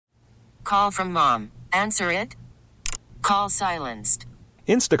Call from mom. Answer it. Call silenced.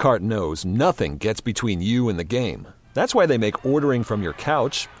 Instacart knows nothing gets between you and the game. That's why they make ordering from your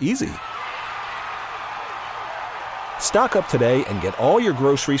couch easy. Stock up today and get all your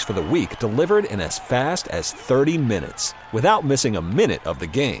groceries for the week delivered in as fast as 30 minutes without missing a minute of the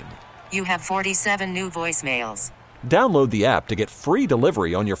game. You have 47 new voicemails. Download the app to get free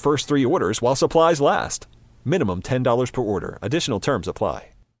delivery on your first 3 orders while supplies last. Minimum $10 per order. Additional terms apply.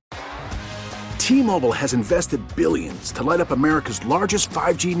 T-Mobile has invested billions to light up America's largest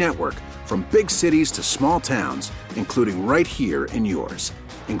 5G network, from big cities to small towns, including right here in yours.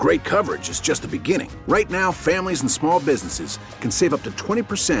 And great coverage is just the beginning. Right now, families and small businesses can save up to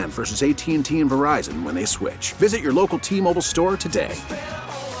 20% versus AT&T and Verizon when they switch. Visit your local T-Mobile store today.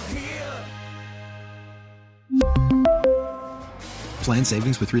 Plan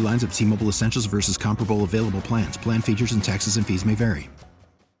savings with 3 lines of T-Mobile Essentials versus comparable available plans. Plan features and taxes and fees may vary.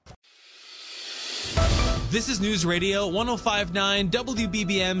 This is News Radio 105.9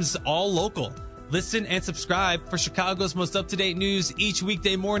 WBBM's All Local. Listen and subscribe for Chicago's most up-to-date news each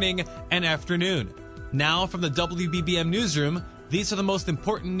weekday morning and afternoon. Now from the WBBM Newsroom, these are the most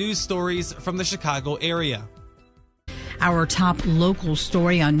important news stories from the Chicago area. Our top local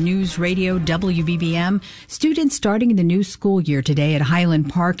story on News Radio WBBM. Students starting the new school year today at Highland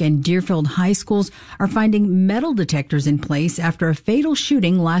Park and Deerfield High Schools are finding metal detectors in place after a fatal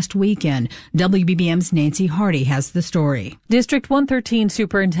shooting last weekend. WBBM's Nancy Hardy has the story. District 113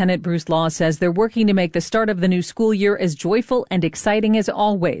 Superintendent Bruce Law says they're working to make the start of the new school year as joyful and exciting as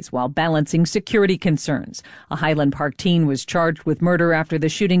always while balancing security concerns. A Highland Park teen was charged with murder after the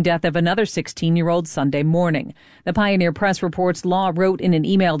shooting death of another 16-year-old Sunday morning. The Pioneer Press reports Law wrote in an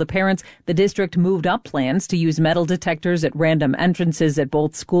email to parents the district moved up plans to use metal detectors at random entrances at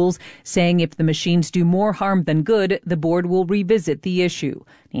both schools, saying if the machines do more harm than good, the board will revisit the issue.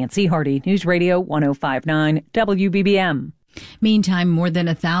 Nancy Hardy, News Radio 105.9 WBBM. Meantime, more than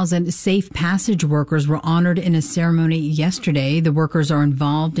 1,000 safe passage workers were honored in a ceremony yesterday. The workers are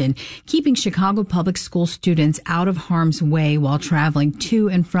involved in keeping Chicago public school students out of harm's way while traveling to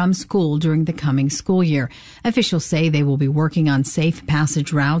and from school during the coming school year. Officials say they will be working on safe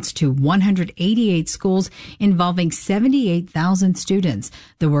passage routes to 188 schools involving 78,000 students.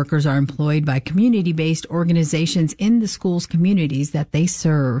 The workers are employed by community-based organizations in the schools' communities that they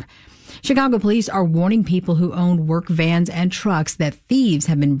serve. Chicago police are warning people who own work vans and trucks that thieves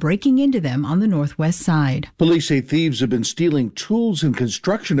have been breaking into them on the northwest side. Police say thieves have been stealing tools and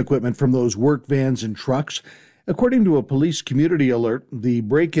construction equipment from those work vans and trucks. According to a police community alert, the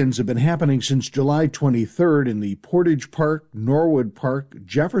break-ins have been happening since July 23rd in the Portage Park, Norwood Park,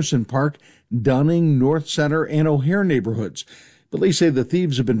 Jefferson Park, Dunning, North Center, and O'Hare neighborhoods. Police say the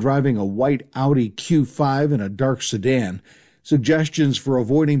thieves have been driving a white Audi Q5 and a dark sedan. Suggestions for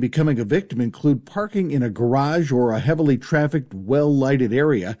avoiding becoming a victim include parking in a garage or a heavily trafficked, well-lighted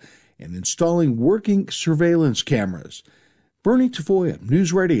area and installing working surveillance cameras. Bernie Tafoya,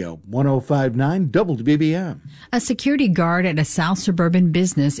 News Radio 105.9 WBBM. A security guard at a South Suburban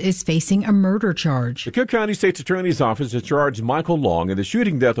business is facing a murder charge. The Cook County State's Attorney's Office has charged Michael Long in the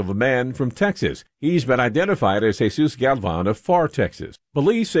shooting death of a man from Texas. He's been identified as Jesus Galvan of Pharr, Texas.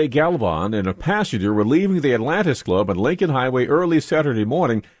 Police say Galvan and a passenger were leaving the Atlantis Club on Lincoln Highway early Saturday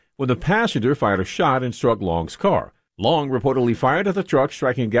morning when the passenger fired a shot and struck Long's car. Long reportedly fired at the truck,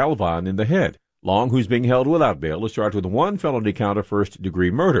 striking Galvan in the head. Long, who's being held without bail, is charged with one felony count of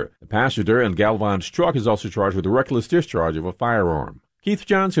first-degree murder. The passenger in Galvan's truck is also charged with the reckless discharge of a firearm. Keith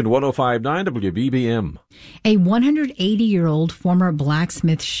Johnson, 105.9 WBBM. A 180-year-old former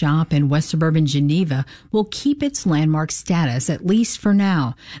blacksmith shop in West Suburban Geneva will keep its landmark status, at least for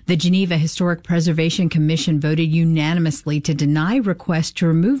now. The Geneva Historic Preservation Commission voted unanimously to deny requests to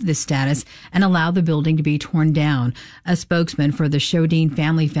remove the status and allow the building to be torn down. A spokesman for the Chodine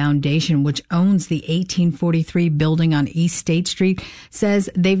Family Foundation, which owns the 1843 building on East State Street, says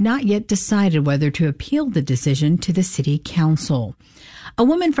they've not yet decided whether to appeal the decision to the city council. A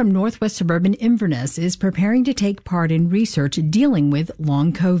woman from Northwest Suburban Inverness is preparing to take part in research dealing with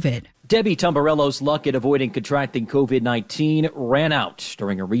long COVID. Debbie Tamburello's luck at avoiding contracting COVID-19 ran out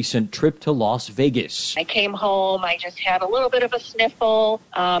during a recent trip to Las Vegas. I came home, I just had a little bit of a sniffle.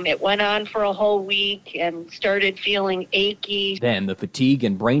 It went on for a whole week and started feeling achy. Then the fatigue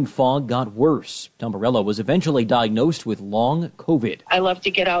and brain fog got worse. Tamburello was eventually diagnosed with long COVID. I love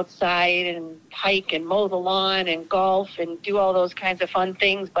to get outside and hike and mow the lawn and golf and do all those kinds of fun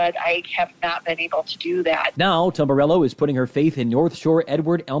things, but I have not been able to do that. Now, Tamburello is putting her faith in North Shore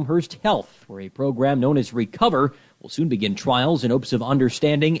Edward Elmhurst Health, where a program known as Recover will soon begin trials in hopes of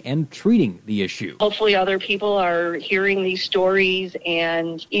understanding and treating the issue. Hopefully other people are hearing these stories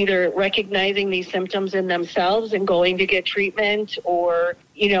and either recognizing these symptoms in themselves and going to get treatment, or,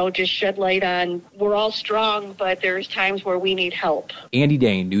 just shed light on we're all strong, but there's times where we need help. Andy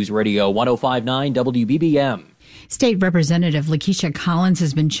Dane, News Radio 1059 WBBM. State Representative Lakeisha Collins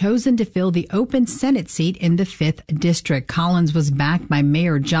has been chosen to fill the open Senate seat in the 5th District. Collins was backed by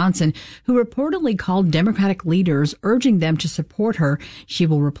Mayor Johnson, who reportedly called Democratic leaders urging them to support her. She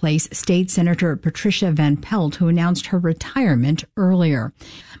will replace State Senator Patricia Van Pelt, who announced her retirement earlier.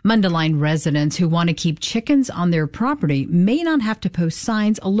 Mundelein residents who want to keep chickens on their property may not have to post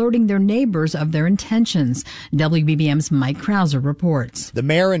signs alerting their neighbors of their intentions. WBBM's Mike Krauser reports. The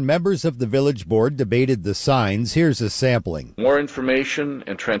mayor and members of the village board debated the signs. Here's a sampling. More information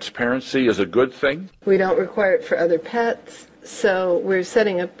and transparency is a good thing. We don't require it for other pets, so we're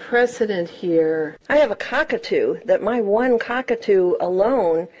setting a precedent here. I have a cockatoo that my one cockatoo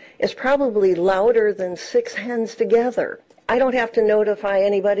alone is probably louder than 6 hens together. I don't have to notify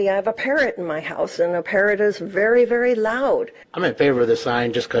anybody. I have a parrot in my house, and a parrot is very, very loud. I'm in favor of the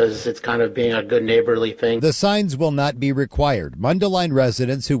sign just because it's kind of being a good neighborly thing. The signs will not be required. Mundelein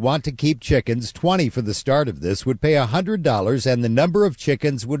residents who want to keep chickens, 20 for the start of this, would pay $100, and the number of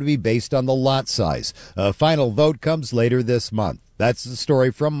chickens would be based on the lot size. A final vote comes later this month. That's the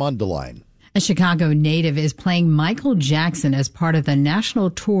story from Mundelein. A Chicago native is playing Michael Jackson as part of the national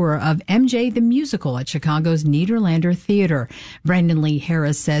tour of MJ the Musical at Chicago's Nederlander Theater. Brandon Lee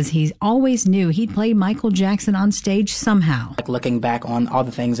Harris says he always knew he'd play Michael Jackson on stage somehow. Looking back on all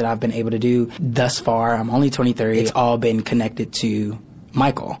the things that I've been able to do thus far, I'm only 23, it's all been connected to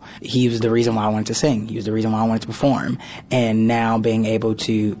Michael. He was the reason why I wanted to sing. He was the reason why I wanted to perform. And now being able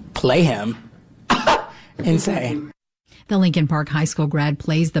to play him, insane. The Lincoln Park High School grad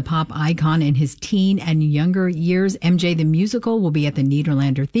plays the pop icon in his teen and younger years. MJ the Musical will be at the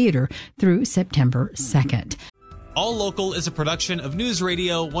Nederlander Theater through September 2nd. All Local is a production of News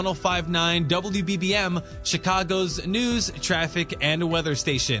Radio 1059 WBBM, Chicago's news, traffic, and weather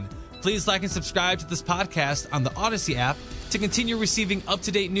station. Please like and subscribe to this podcast on the Odyssey app to continue receiving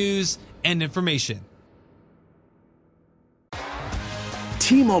up-to-date news and information.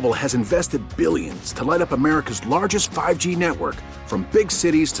 T-Mobile has invested billions to light up America's largest 5G network, from big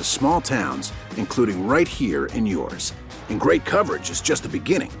cities to small towns, including right here in yours. And great coverage is just the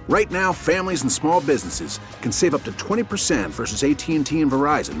beginning. Right now, families and small businesses can save up to 20% versus AT&T and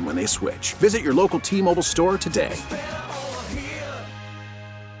Verizon when they switch. Visit your local T-Mobile store today.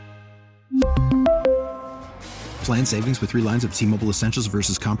 Plan savings with 3 lines of T-Mobile Essentials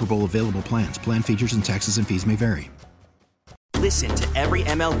versus comparable available plans. Plan features and taxes and fees may vary. Listen to every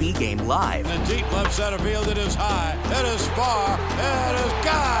MLB game live. In the deep left center field, it is high, it is far, it is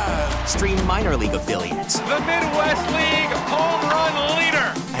gone. Stream minor league affiliates. The Midwest League home run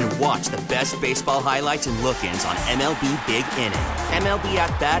leader. And watch the best baseball highlights and look-ins on MLB Big Inning. MLB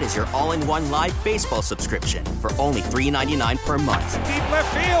At Bat is your all-in-one live baseball subscription for only $3.99 per month. Deep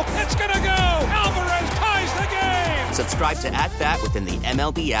left field, it's gonna go. Alvarez ties the game. Subscribe to At Bat within the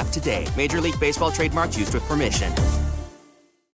MLB app today. Major League Baseball trademarks used with permission.